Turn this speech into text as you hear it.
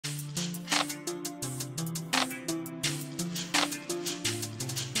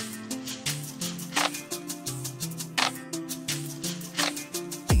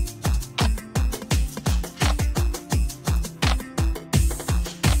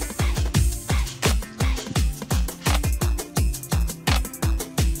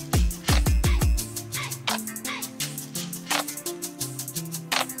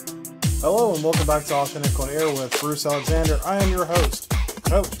Hello and welcome back to Authentic on Air with Bruce Alexander. I am your host,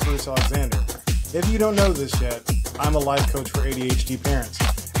 Coach Bruce Alexander. If you don't know this yet, I'm a life coach for ADHD parents,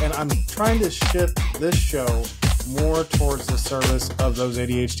 and I'm trying to shift this show more towards the service of those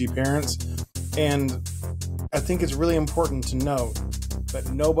ADHD parents. And I think it's really important to note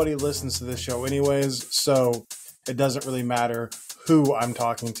that nobody listens to this show anyways, so it doesn't really matter who I'm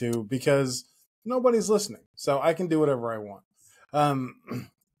talking to because nobody's listening. So I can do whatever I want.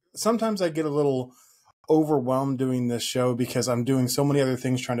 Sometimes I get a little overwhelmed doing this show because I'm doing so many other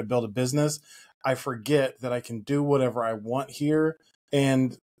things trying to build a business. I forget that I can do whatever I want here,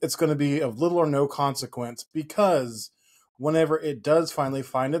 and it's going to be of little or no consequence because whenever it does finally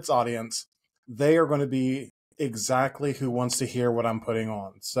find its audience, they are going to be exactly who wants to hear what I'm putting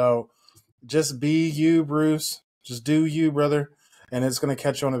on. So just be you, Bruce. Just do you, brother, and it's going to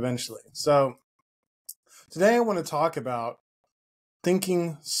catch on eventually. So today I want to talk about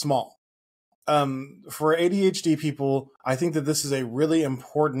thinking small. For ADHD people, I think that this is a really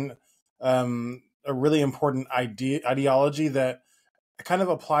important ideology that kind of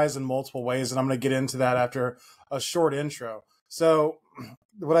applies in multiple ways, and I'm going to get into that after a short intro. So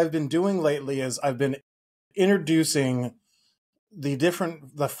what I've been doing lately is I've been introducing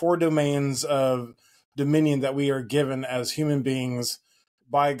the four domains of dominion that we are given as human beings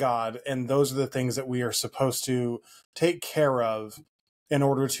by God, and those are the things that we are supposed to take care of in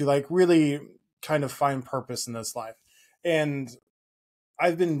order to really kind of find purpose in this life. And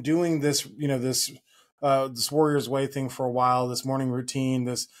I've been doing this, this Warrior's Way thing for a while, this morning routine,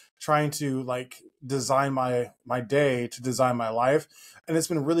 this trying to design my day to design my life. And it's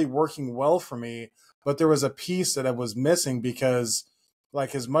been really working well for me. But there was a piece that I was missing because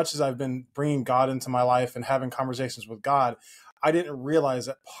as much as I've been bringing God into my life and having conversations with God, I didn't realize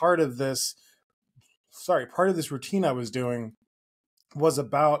that part of this routine I was doing was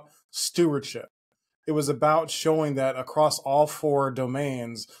about stewardship. It was about showing that across all four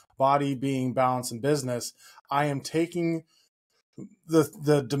domains, body, being, balance, and business, I am taking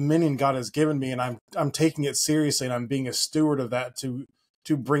the dominion God has given me, and I'm taking it seriously, and I'm being a steward of that to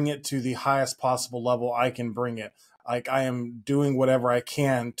bring it to the highest possible level I can bring it. I am doing whatever I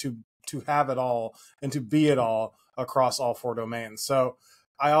can to have it all and to be it all across all four domains. So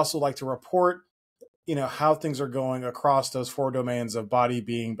I also like to report how things are going across those four domains of body,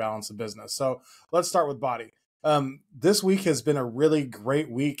 being, balance, and business. So let's start with body. This week has been a really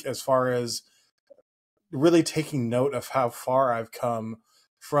great week as far as really taking note of how far I've come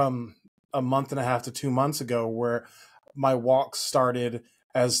from a month and a half to 2 months ago, where my walk started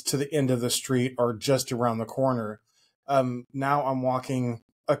as to the end of the street or just around the corner. Now I'm walking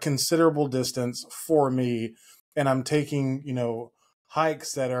a considerable distance for me, and I'm taking,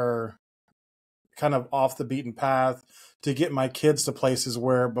 hikes that are kind of off the beaten path to get my kids to places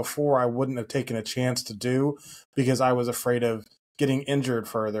where before I wouldn't have taken a chance to do because I was afraid of getting injured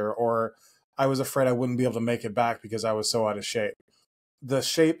further, or I was afraid I wouldn't be able to make it back because I was so out of shape. The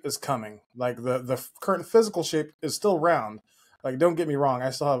shape is coming. The current physical shape is still round. Don't get me wrong.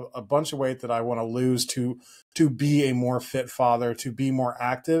 I still have a bunch of weight that I want to lose to be a more fit father, to be more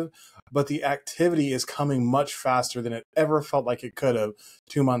active, but the activity is coming much faster than it ever felt like it could have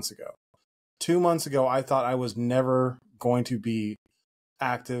 2 months ago. 2 months ago, I thought I was never going to be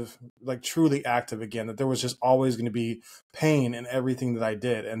active, truly active again, that there was just always going to be pain in everything that I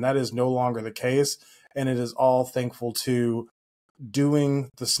did. And that is no longer the case. And it is all thankful to doing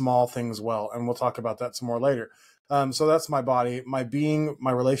the small things well. And we'll talk about that some more later. So that's my body. My being,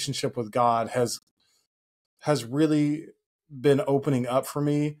 my relationship with God has really been opening up for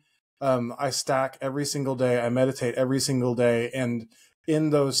me. I stack every single day. I meditate every single day. And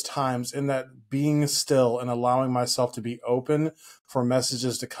in those times, in that being still and allowing myself to be open for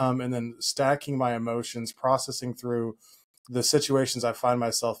messages to come, and then stacking my emotions, processing through the situations I find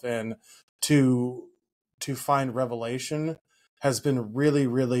myself in to find revelation, has been really,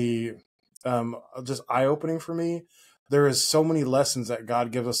 really just eye-opening for me. There is so many lessons that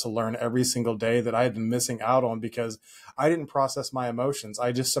God gives us to learn every single day that I had been missing out on because I didn't process my emotions.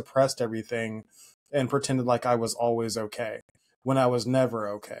 I just suppressed everything and pretended like I was always okay when I was never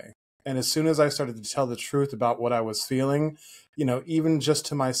okay. And as soon as I started to tell the truth about what I was feeling, even just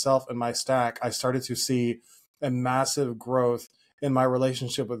to myself and my stack, I started to see a massive growth in my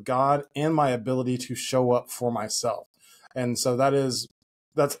relationship with God and my ability to show up for myself. And so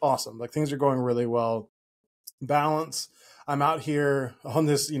that's awesome. Things are going really well. Balance. I'm out here on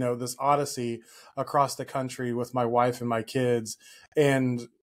this, this odyssey across the country with my wife and my kids. And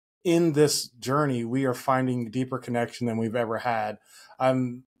in this journey, we are finding deeper connection than we've ever had.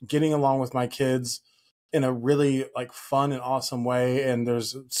 I'm getting along with my kids in a really like fun and awesome way. And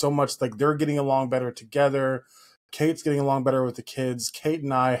there's so much like they're getting along better together. Kate's getting along better with the kids. Kate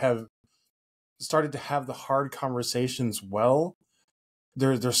and I have started to have the hard conversations well.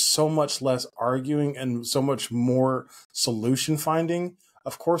 There's so much less arguing and so much more solution finding.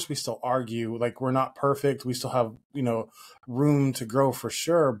 Of course, we still argue. Like, we're not perfect. We still have, room to grow for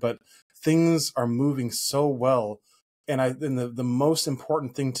sure, but things are moving so well. And the most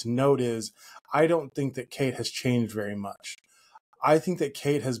important thing to note is I don't think that Kate has changed very much. I think that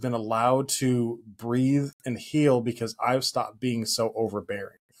Kate has been allowed to breathe and heal because I've stopped being so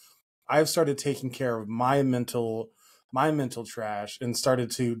overbearing. I've started taking care of my mental trash and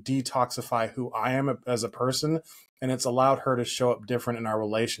started to detoxify who I am as a person, and it's allowed her to show up different in our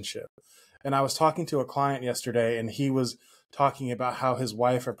relationship. And I was talking to a client yesterday, and he was talking about how his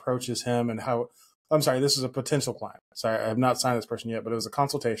wife approaches him and how, I'm sorry, this is a potential client. Sorry, I have not signed this person yet, but it was a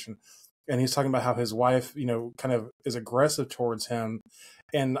consultation. And he's talking about how his wife, kind of is aggressive towards him.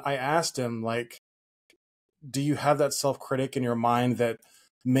 And I asked him, like, do you have that self-critic in your mind that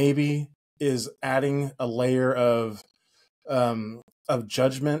maybe is adding a layer of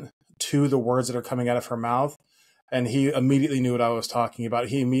judgment to the words that are coming out of her mouth? And he immediately knew what I was talking about.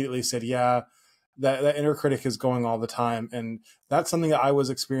 He immediately said, yeah, that inner critic is going all the time. And that's something that I was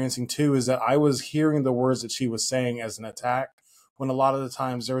experiencing too, is that I was hearing the words that she was saying as an attack, when a lot of the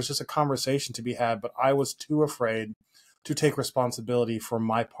times there was just a conversation to be had, but I was too afraid to take responsibility for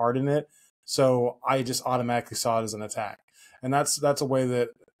my part in it. So I just automatically saw it as an attack. And that's a way that,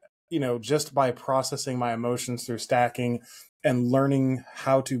 just by processing my emotions through stacking and learning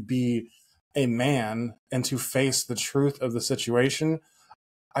how to be a man and to face the truth of the situation,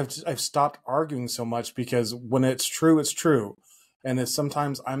 I've stopped arguing so much, because when it's true, it's true. And it's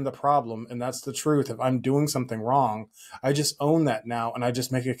sometimes I'm the problem, and that's the truth. If I'm doing something wrong, I just own that now, and I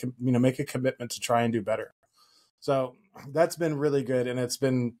just make a commitment to try and do better. So that's been really good, and it's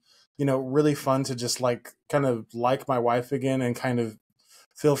been, really fun to just like kind of like my wife again and kind of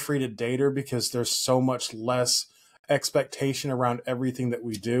feel free to date her, because there's so much less expectation around everything that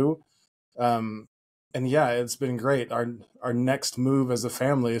we do. And yeah, it's been great. Our next move as a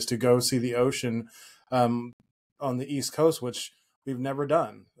family is to go see the ocean on the East Coast, which we've never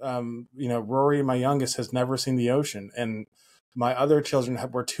done. Rory, my youngest, has never seen the ocean, and my other children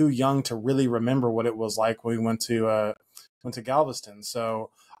were too young to really remember what it was like when we went to Galveston. So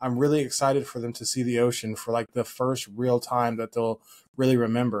I'm really excited for them to see the ocean for like the first real time that they'll really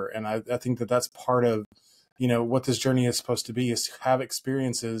remember. And I think that that's part of, what this journey is supposed to be, is to have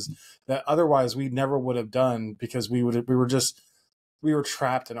experiences that otherwise we never would have done, because we were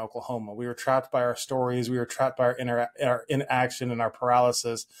trapped in Oklahoma. We were trapped by our stories. We were trapped by our inaction and our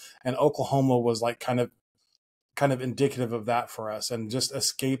paralysis. And Oklahoma was like kind of indicative of that for us. And just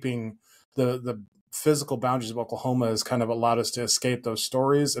escaping the physical boundaries of Oklahoma has kind of allowed us to escape those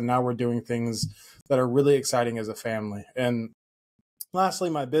stories. And now we're doing things that are really exciting as a family. And lastly,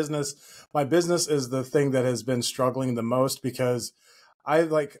 my business is the thing that has been struggling the most, because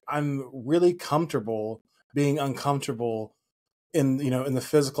I'm really comfortable being uncomfortable in the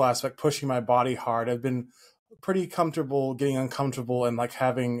physical aspect, pushing my body hard. I've been pretty comfortable getting uncomfortable and like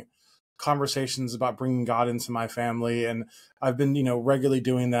having conversations about bringing God into my family. And I've been, regularly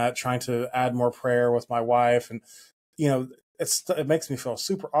doing that, trying to add more prayer with my wife. And, it makes me feel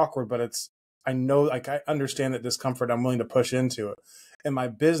super awkward, but I know, like, I understand that discomfort. I'm willing to push into it. In my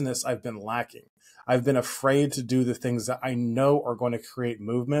business, I've been lacking. I've been afraid to do the things that I know are going to create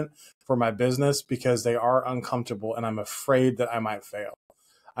movement for my business, because they are uncomfortable, and I'm afraid that I might fail.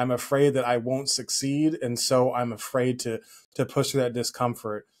 I'm afraid that I won't succeed. And so I'm afraid to push through that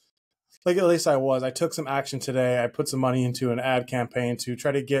discomfort. Like, at least I took some action today. I put some money into an ad campaign to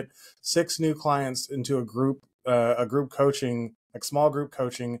try to get 6 new clients into a group coaching, like small group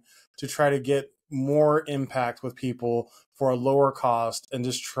coaching, to try to get more impact with people for a lower cost, and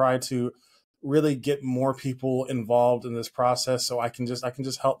just try to really get more people involved in this process, so I can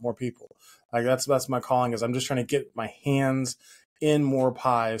just help more people. Like, that's my calling, is I'm just trying to get my hands in more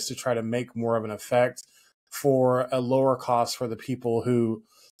pies to try to make more of an effect for a lower cost for the people who,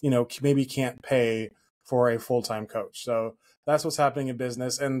 maybe can't pay for a full-time coach. So that's what's happening in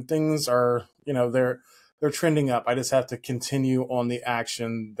business, and things are, they're trending up. I just have to continue on the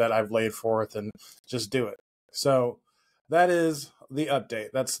action that I've laid forth and just do it. So that is the update.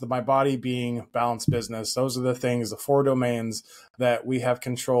 That's my body being balanced business. Those are the things, the 4 domains that we have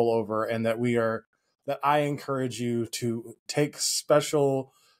control over, and that I encourage you to take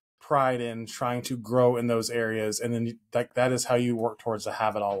special pride in trying to grow in those areas. And then that is how you work towards a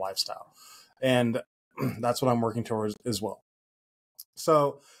have it all lifestyle. And that's what I'm working towards as well.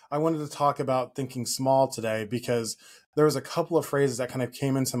 So I wanted to talk about thinking small today because there was a couple of phrases that kind of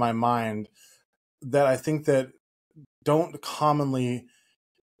came into my mind that I think that don't commonly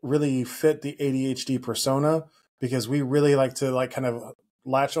really fit the ADHD persona, because we really like to like kind of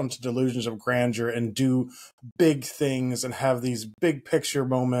latch onto delusions of grandeur and do big things and have these big picture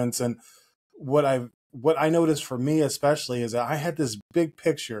moments. And what I noticed for me especially is that I had this big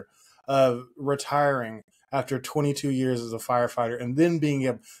picture of retiring after 22 years as a firefighter, and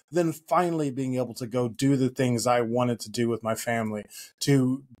then finally being able to go do the things I wanted to do with my family,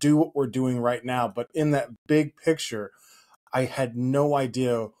 to do what we're doing right now. But in that big picture, I had no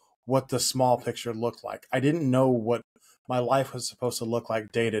idea what the small picture looked like. I didn't know what my life was supposed to look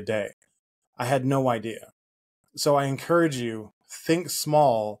like day to day. I had no idea. So I encourage you, think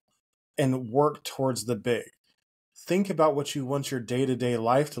small and work towards the big. Think about what you want your day-to-day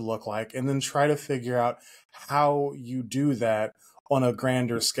life to look like, and then try to figure out how you do that on a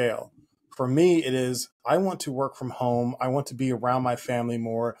grander scale. For me, it is, I want to work from home. I want to be around my family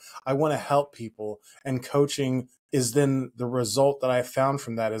more. I want to help people. And coaching is then the result that I found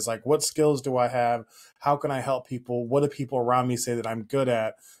from that is like, what skills do I have? How can I help people? What do people around me say that I'm good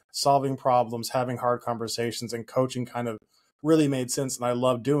at? Solving problems, having hard conversations, and coaching kind of really made sense, and I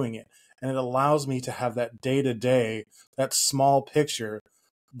love doing it. And it allows me to have that day to day, that small picture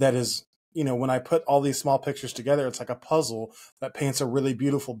that is, when I put all these small pictures together, it's like a puzzle that paints a really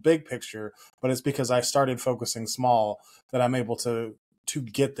beautiful big picture. But it's because I started focusing small that I'm able to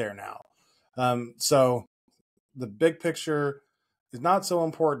get there now. So the big picture is not so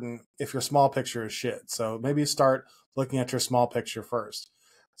important if your small picture is shit. So maybe start looking at your small picture first.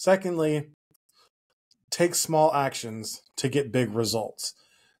 Secondly, take small actions to get big results.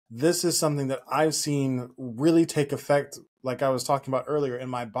 This is something that I've seen really take effect, like I was talking about earlier, in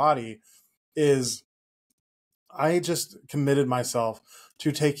my body, is I just committed myself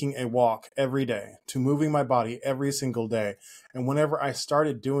to taking a walk every day, to moving my body every single day. And whenever I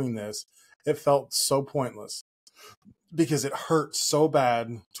started doing this, it felt so pointless because it hurt so bad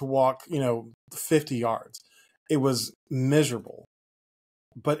to walk, 50 yards. It was miserable.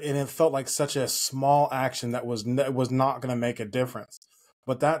 But it felt like such a small action that was not going to make a difference.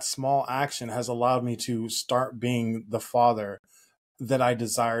 But that small action has allowed me to start being the father that I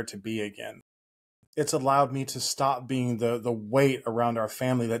desire to be again. It's allowed me to stop being the weight around our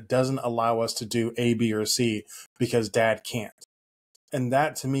family that doesn't allow us to do A, B, or C because dad can't. And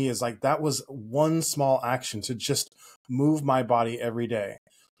that to me is like, that was one small action, to just move my body every day,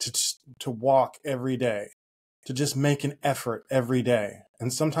 to walk every day, to just make an effort every day.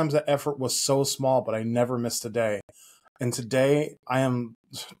 And sometimes that effort was so small, but I never missed a day. And today I'm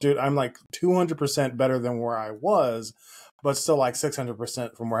like 200% better than where I was, but still like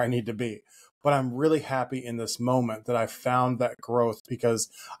 600% from where I need to be. But I'm really happy in this moment that I found that growth because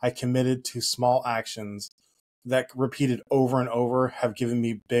I committed to small actions that repeated over and over have given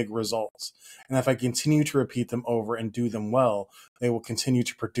me big results. And if I continue to repeat them over and do them well, they will continue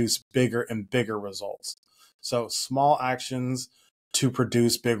to produce bigger and bigger results. So small actions to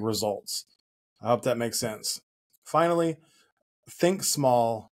produce big results. I hope that makes sense. Finally, think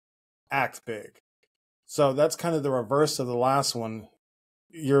small, act big. So that's kind of the reverse of the last one.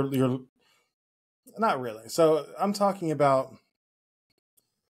 You're not really. So I'm talking about,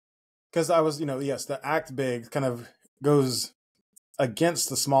 because I was, yes, the act big kind of goes against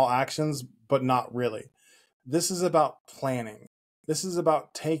the small actions, but not really. This is about planning. This is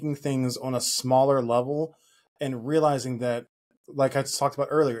about taking things on a smaller level and realizing that, like I talked about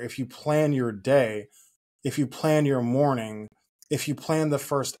earlier, if you plan your day, if you plan your morning, if you plan the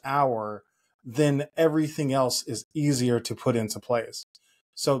first hour, then everything else is easier to put into place.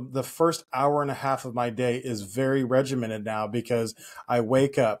 So the first hour and a half of my day is very regimented now because I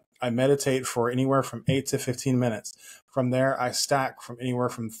wake up, I meditate for anywhere from 8 to 15 minutes. From there, I stack from anywhere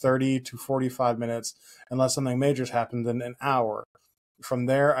from 30 to 45 minutes, unless something major has happened, then an hour. From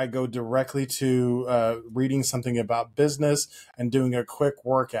there, I go directly to reading something about business and doing a quick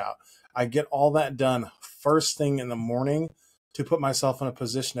workout. I get all that done first thing in the morning to put myself in a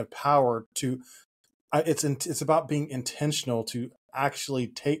position of power it's about being intentional to actually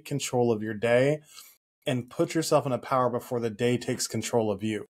take control of your day and put yourself in a power before the day takes control of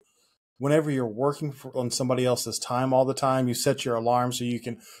you. Whenever you're working on somebody else's time all the time, you set your alarm so you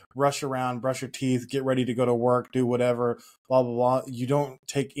can rush around, brush your teeth, get ready to go to work, do whatever, blah, blah, blah. You don't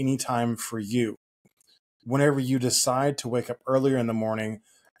take any time for you. Whenever you decide to wake up earlier in the morning,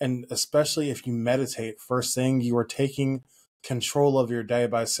 and especially if you meditate first thing, you are taking control of your day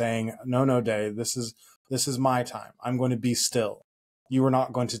by saying, no, day, this is my time. I'm going to be still. You are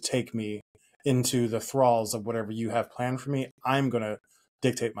not going to take me into the thralls of whatever you have planned for me. I'm going to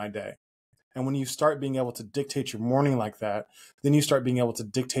dictate my day. And when you start being able to dictate your morning like that, then you start being able to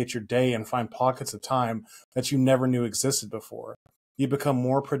dictate your day and find pockets of time that you never knew existed before. You become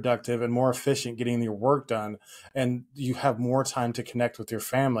more productive and more efficient getting your work done, and you have more time to connect with your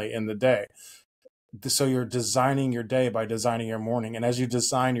family in the day. So you're designing your day by designing your morning. And as you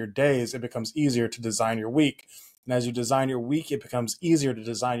design your days, it becomes easier to design your week. And as you design your week, it becomes easier to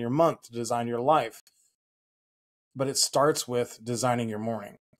design your month, to design your life. But it starts with designing your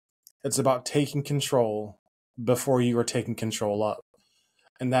morning. It's about taking control before you are taking control of.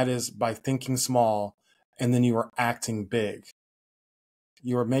 And that is by thinking small, and then you are acting big.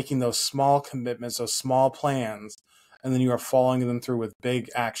 You are making those small commitments, those small plans, and then you are following them through with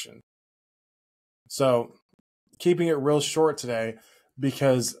big action. So keeping it real short today,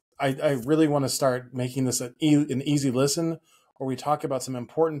 because I really want to start making this an easy listen, where we talk about some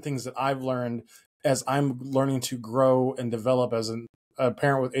important things that I've learned as I'm learning to grow and develop as a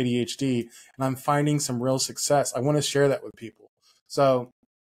parent with ADHD, and I'm finding some real success. I want to share that with people. So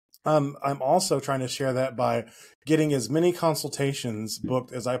I'm also trying to share that by getting as many consultations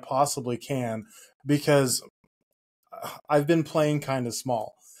booked as I possibly can, because I've been playing kind of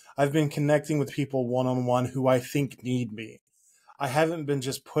small. I've been connecting with people one-on-one who I think need me. I haven't been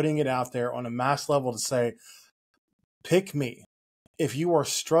just putting it out there on a mass level to say, pick me. If you are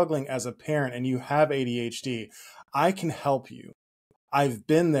struggling as a parent and you have ADHD, I can help you. I've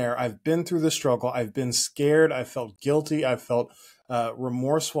been there. I've been through the struggle. I've been scared. I felt guilty. I felt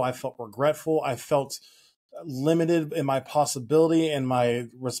remorseful. I felt regretful. I felt limited in my possibility and my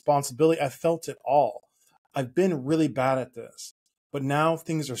responsibility. I felt it all. I've been really bad at this, but now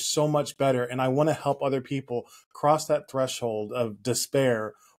things are so much better, and I want to help other people cross that threshold of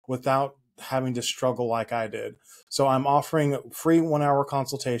despair without having to struggle like I did. So I'm offering free 1-hour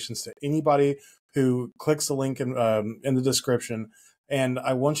consultations to anybody who clicks the link in the description. And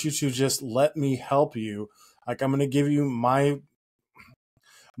I want you to just let me help you. Like, I'm going to give you my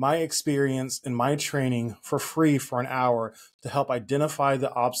experience and my training for free for an hour to help identify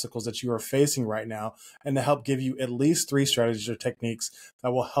the obstacles that you are facing right now, and to help give you at least 3 strategies or techniques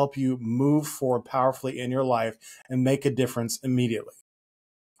that will help you move forward powerfully in your life and make a difference immediately.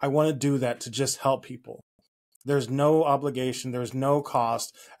 I want to do that to just help people. There's no obligation. There's no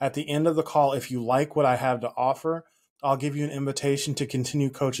cost. At the end of the call, if you like what I have to offer, I'll give you an invitation to continue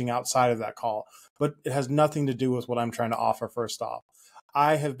coaching outside of that call. But it has nothing to do with what I'm trying to offer first off.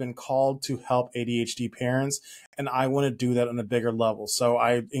 I have been called to help ADHD parents, and I want to do that on a bigger level. So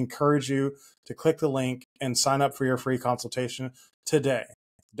I encourage you to click the link and sign up for your free consultation today.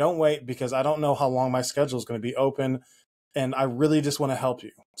 Don't wait, because I don't know how long my schedule is going to be open, and I really just want to help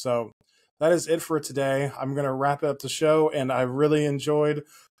you. So that is it for today. I'm going to wrap up the show, and I really enjoyed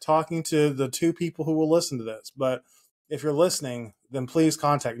talking to the 2 people who will listen to this. But if you're listening, then please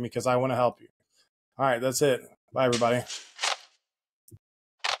contact me, because I want to help you. All right, that's it. Bye, everybody.